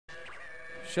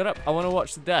Shut up. I want to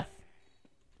watch the death.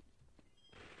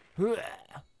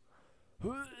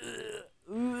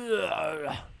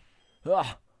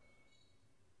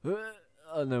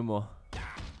 Oh, no more.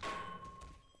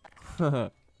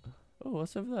 Oh,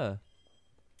 what's over there?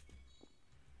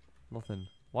 Nothing.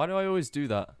 Why do I always do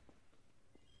that?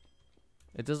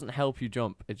 It doesn't help you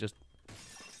jump. It just...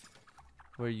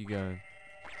 Where are you going?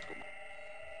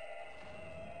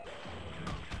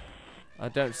 I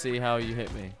don't see how you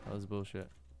hit me. That was bullshit.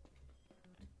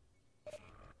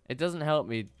 It doesn't help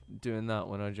me doing that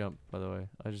when I jump, by the way.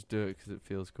 I just do it because it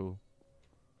feels cool.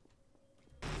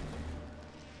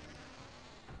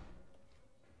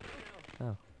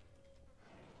 Oh.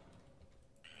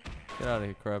 Get out of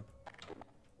here, crab.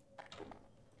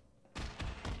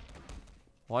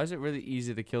 Why is it really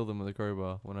easy to kill them with a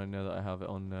crowbar when I know that I have it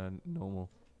on normal?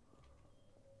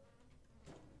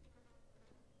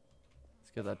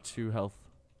 Let's get that 2 health.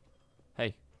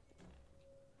 Hey.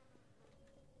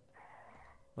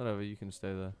 Whatever, you can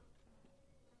stay there.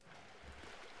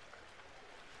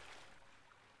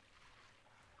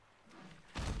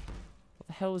 What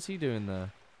the hell was he doing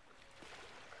there?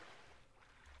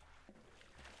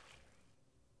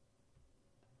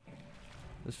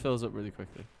 This fills up really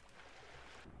quickly.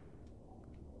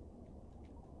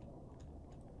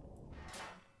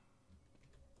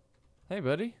 Hey,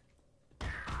 buddy.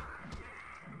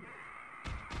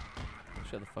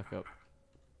 Shut the fuck up.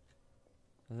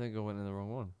 I think I went in the wrong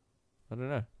one. I don't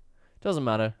know. Doesn't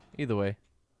matter. Either way.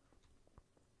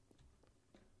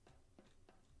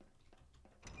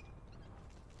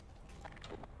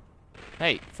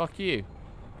 Hey, fuck you.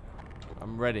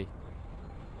 I'm ready.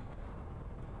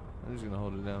 I'm just gonna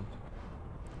hold it down.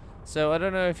 So, I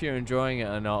don't know if you're enjoying it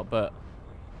or not, but...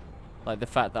 Like, the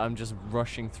fact that I'm just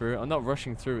rushing through. I'm not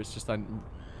rushing through, it's just I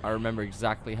remember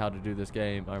exactly how to do this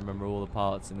game. I remember all the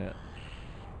parts in it.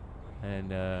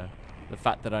 And, the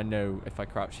fact that I know if I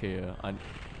crouch here, I'm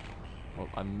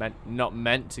not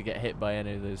meant to get hit by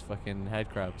any of those fucking head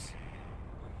crabs.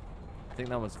 I think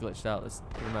that one's glitched out. This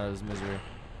doesn't matter, there's misery.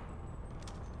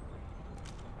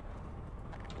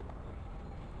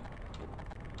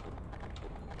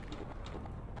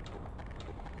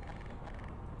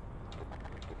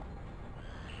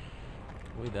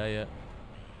 Are we there yet?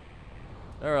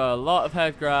 There are a lot of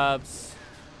head crabs.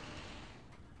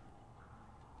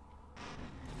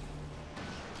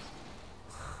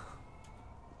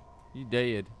 You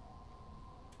dead.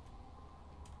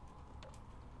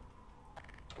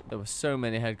 There were so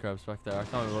many head crabs back there. I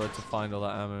can't be bothered to find all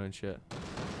that ammo and shit.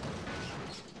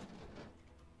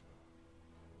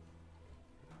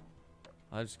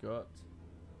 I just got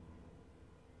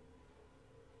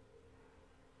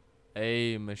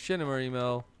a machinima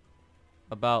email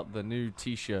about the new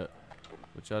t-shirt,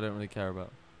 which I don't really care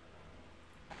about.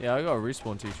 Yeah, I got a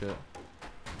respawn t-shirt.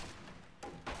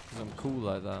 Because I'm cool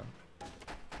like that.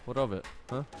 What of it?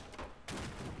 Huh?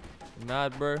 You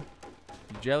mad, bro?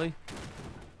 You jelly?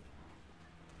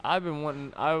 I've been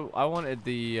wanting... I wanted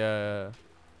the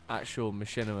actual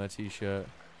machinima t-shirt.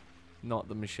 Not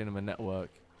the machinima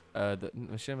network. The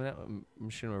machinima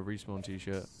respawn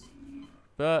t-shirt.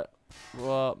 But,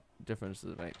 what difference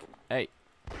does it make? Hey!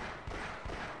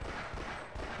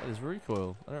 There's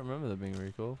recoil. I don't remember there being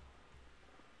recoil.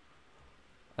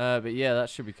 But yeah,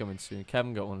 that should be coming soon.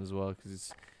 Kevin got one as well, because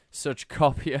it's such a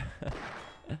copier.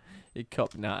 He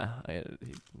copied... Nah, I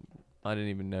didn't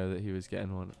even know that he was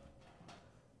getting one.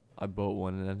 I bought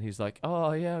one, and then he's like,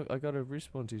 oh yeah, I got a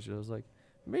respawn t-shirt. I was like,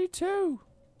 me too!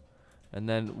 And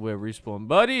then we're respawn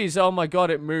buddies! Oh my god,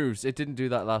 it moves! It didn't do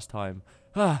that last time.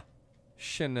 Ah!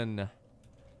 Shanana.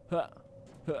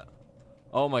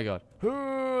 Oh my god.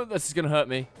 This is gonna hurt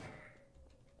me.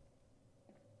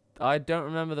 I don't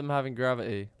remember them having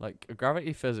gravity. Like,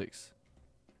 gravity physics.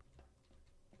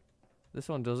 This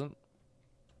one doesn't.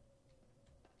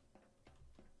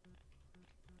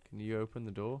 Can you open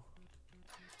the door?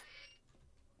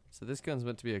 So this gun's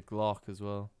meant to be a Glock as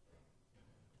well.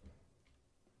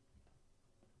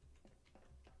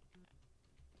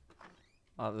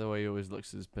 I like the way he always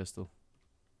looks at his pistol.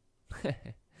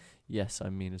 Yes, I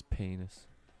mean his penis.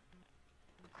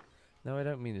 No, I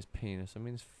don't mean his penis. I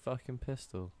mean his fucking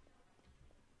pistol.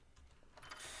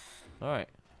 Alright.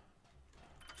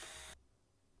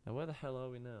 Now where the hell are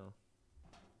we now?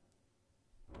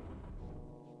 I'm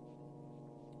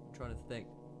trying to think.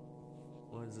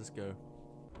 Where does this go?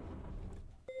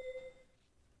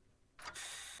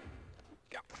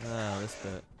 Ah, this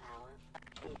bit.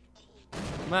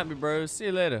 Come at me, bros. See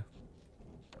you later.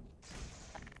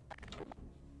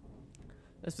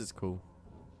 This is cool.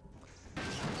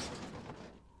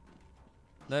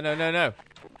 No, no, no, no.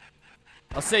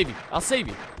 I'll save you. I'll save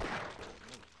you.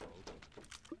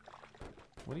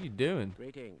 What are you doing?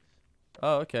 Greetings.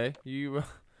 Oh, okay. You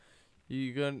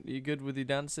good with your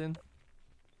dancing?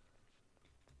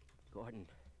 Gordon.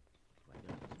 Do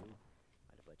I notice you?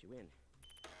 I'd have let you in.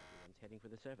 Everyone's heading for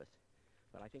the surface.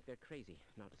 But I think they're crazy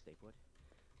not to stay put.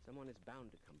 Someone is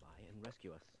bound to come by and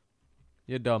rescue us.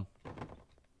 You're dumb.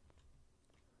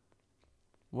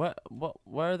 Where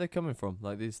are they coming from?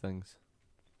 Like these things?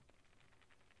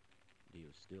 Do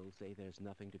you still say there's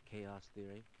nothing to chaos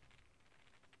theory?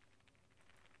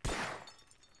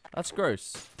 That's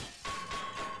gross.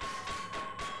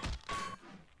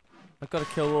 I've got to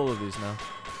kill all of these now.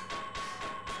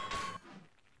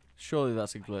 Surely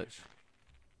that's a glitch.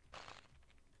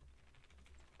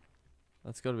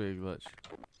 That's got to be a glitch.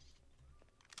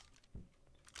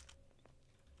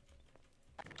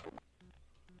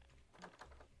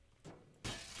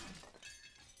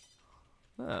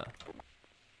 Ah.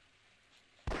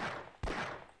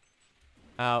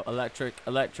 Ow, electric,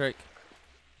 electric.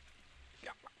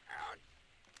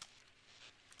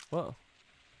 What?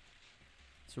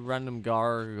 It's a random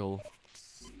gargle.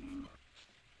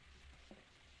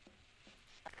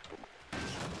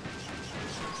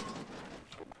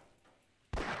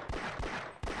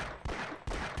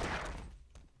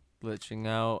 Glitching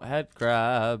out. Head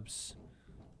crabs.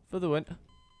 For the win.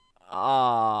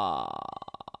 Ah.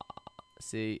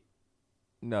 See.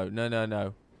 No, no, no,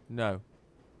 no. No.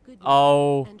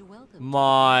 Oh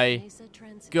my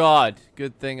god.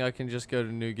 Good thing I can just go to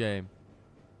new game.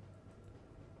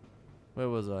 Where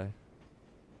was I?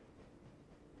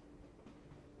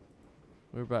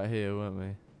 We're about here, weren't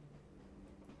we?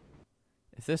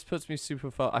 If this puts me super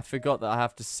far, I forgot that I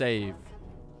have to save.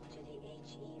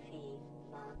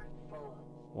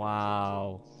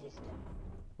 Wow.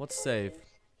 What's save?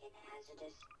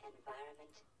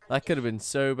 That could have been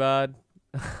so bad.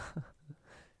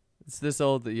 It's this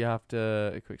old that you have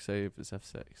to a quick save. It's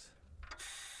F6.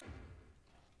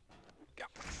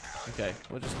 Okay,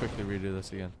 we'll just quickly redo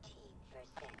this again.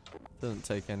 Doesn't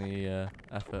take any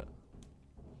effort.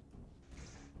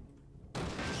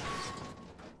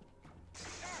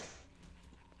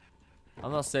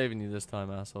 I'm not saving you this time,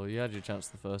 asshole. You had your chance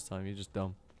the first time. You're just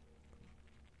dumb.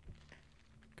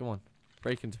 Come on.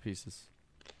 Break into pieces.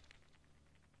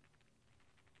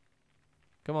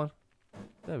 Come on.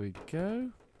 There we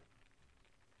go.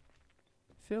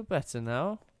 Feel better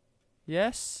now?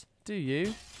 Yes? Do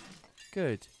you?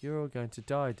 Good. You're all going to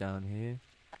die down here.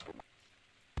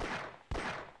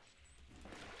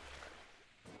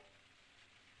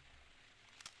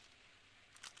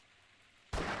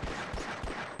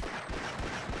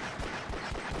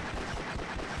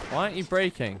 Why aren't you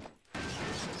breaking?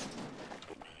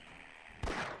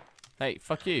 Hey,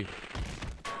 fuck you.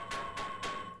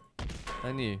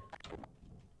 And you.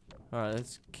 Alright,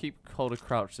 let's keep hold of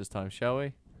crouch this time, shall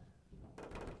we?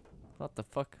 What the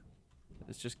fuck?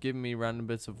 It's just giving me random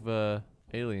bits of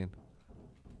alien.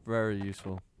 Very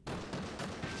useful.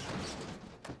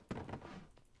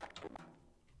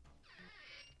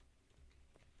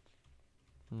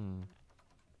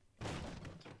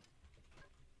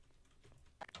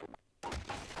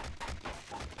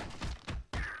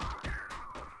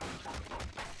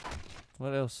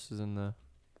 What else is in there?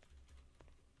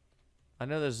 I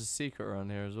know there's a secret around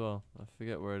here as well. I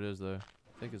forget where it is though.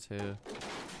 I think it's here.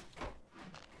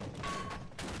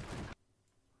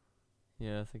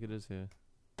 Yeah, I think it is here.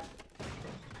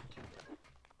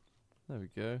 There we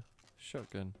go.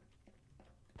 Shotgun.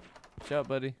 Watch out,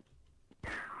 buddy. I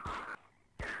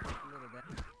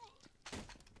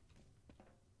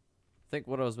think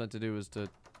what I was meant to do was to...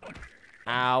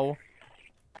 Ow!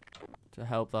 To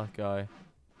help that guy.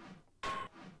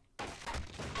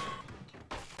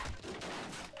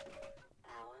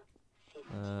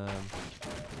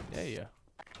 Yeah.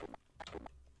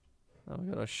 Oh,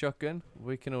 we got a shotgun.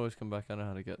 We can always come back. I know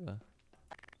how to get there.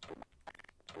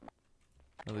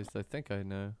 At least I think I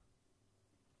know.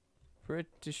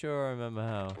 Pretty sure I remember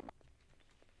how.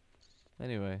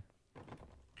 Anyway.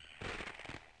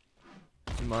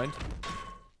 Do you mind?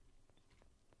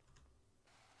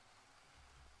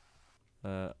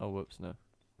 Oh, whoops, no.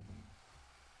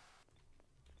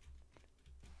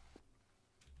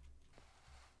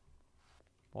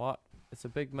 What? It's a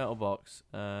big metal box,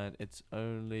 and it's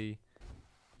only...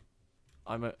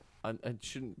 it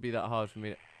shouldn't be that hard for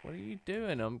me to... What are you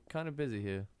doing? I'm kind of busy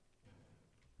here.